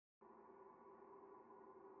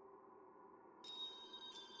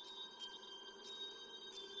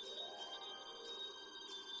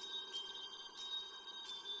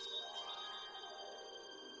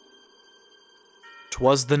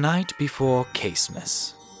'Twas the night before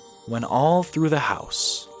Casemas, when all through the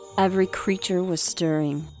house every creature was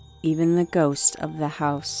stirring, even the ghost of the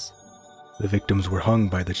house. The victims were hung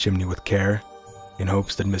by the chimney with care, in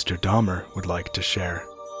hopes that Mr. Dahmer would like to share.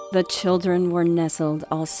 The children were nestled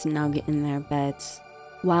all snug in their beds,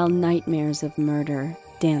 while nightmares of murder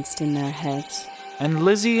danced in their heads. And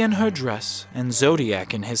Lizzie in her dress and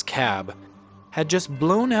Zodiac in his cab had just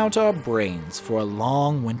blown out our brains for a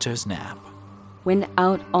long winter's nap. When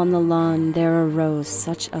out on the lawn there arose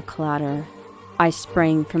such a clatter, I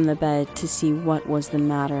sprang from the bed to see what was the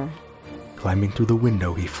matter. Climbing through the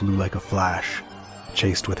window he flew like a flash.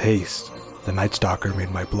 Chased with haste, the Night Stalker made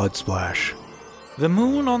my blood splash. The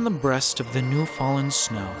moon on the breast of the new-fallen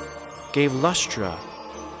snow gave lustre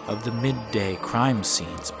of the midday crime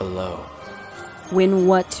scenes below. When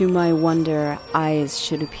what to my wonder eyes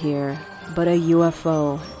should appear, but a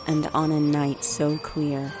UFO, and on a night so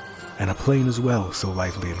clear. And a plane as well, so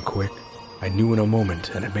lively and quick. I knew in a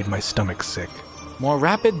moment, and it made my stomach sick. More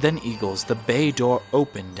rapid than eagles, the bay door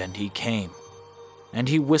opened and he came. And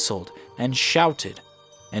he whistled and shouted,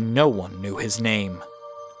 and no one knew his name.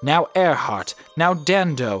 Now Earhart, now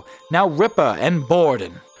Dando, now Ripper and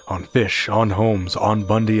Borden. On Fish, on Holmes, on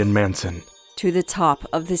Bundy and Manson. To the top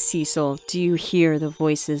of the Cecil do you hear the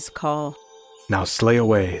voices call. Now slay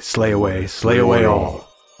away, slay away, slay away all.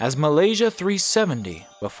 As Malaysia 370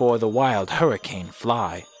 before the wild hurricane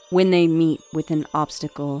fly. When they meet with an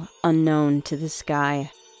obstacle unknown to the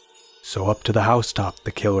sky. So up to the housetop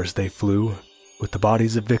the killers they flew, with the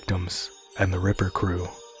bodies of victims and the Ripper crew.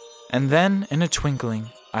 And then, in a twinkling,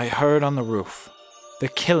 I heard on the roof the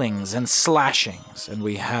killings and slashings, and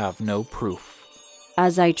we have no proof.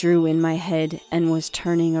 As I drew in my head and was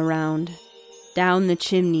turning around, down the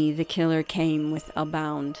chimney the killer came with a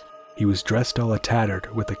bound. He was dressed all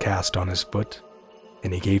a-tattered with a cast on his foot,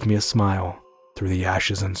 and he gave me a smile through the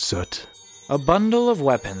ashes and soot. A bundle of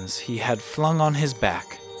weapons he had flung on his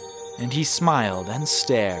back, and he smiled and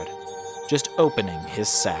stared, just opening his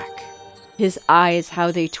sack. His eyes how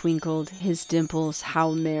they twinkled, his dimples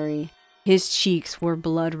how merry. His cheeks were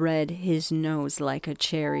blood red, his nose like a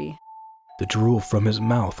cherry. The drool from his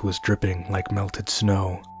mouth was dripping like melted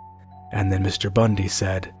snow. And then Mr. Bundy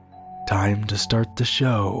said, "Time to start the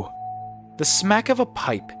show." The smack of a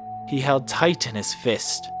pipe he held tight in his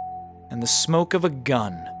fist, and the smoke of a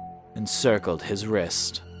gun encircled his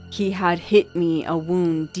wrist. He had hit me a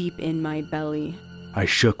wound deep in my belly. I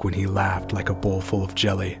shook when he laughed like a bowl full of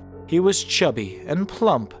jelly. He was chubby and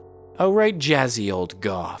plump, a right jazzy old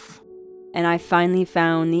goth. And I finally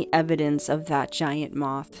found the evidence of that giant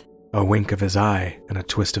moth. A wink of his eye and a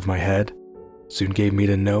twist of my head soon gave me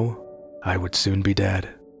to know I would soon be dead.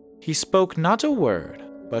 He spoke not a word,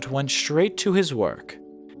 but went straight to his work,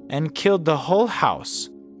 and killed the whole house.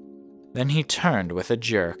 Then he turned with a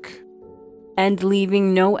jerk. And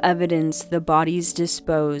leaving no evidence the bodies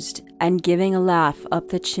disposed, and giving a laugh up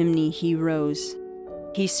the chimney he rose.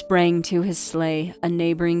 He sprang to his sleigh, a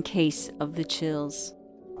neighboring case of the chills.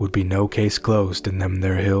 Would be no case closed in them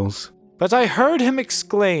there hills. But I heard him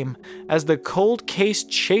exclaim as the cold case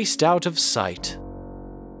chased out of sight.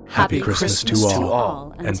 Happy Christmas to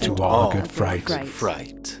all, and to all good fright.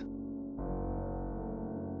 Fright.